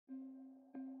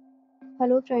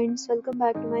Hello friends, welcome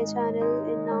back to my channel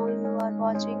and now you are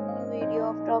watching new video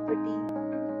of property.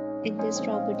 In this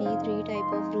property, three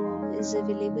type of room is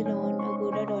available on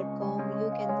agoda.com. You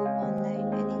can book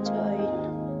online and enjoy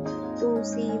it. To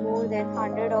see more than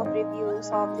 100 of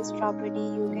reviews of this property,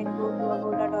 you can go to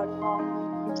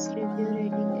agoda.com. Its review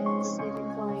rating is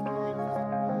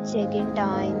 7.1. Check-in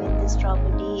time in this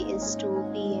property is 2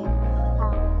 p.m.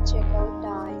 and check-out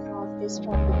time of this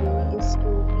property is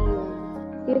 2 p.m.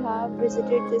 If you have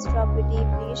visited this property,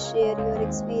 please share your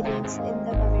experience in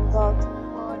the comment box.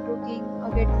 For booking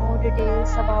or get more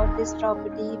details about this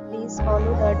property, please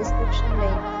follow the description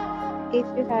link. If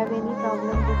you have any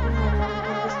problem booking online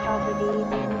in this property,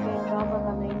 then you can drop a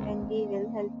comment and we will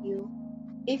help you.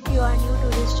 If you are new to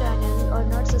this channel or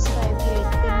not subscribed yet,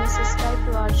 then must subscribe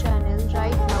to our channel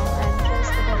right now and press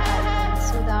the bell icon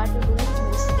so that you don't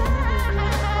miss any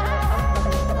video of our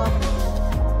upcoming property.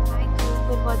 Thank you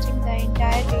for watching the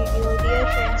entire video. Dear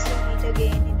friends, we'll meet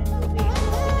again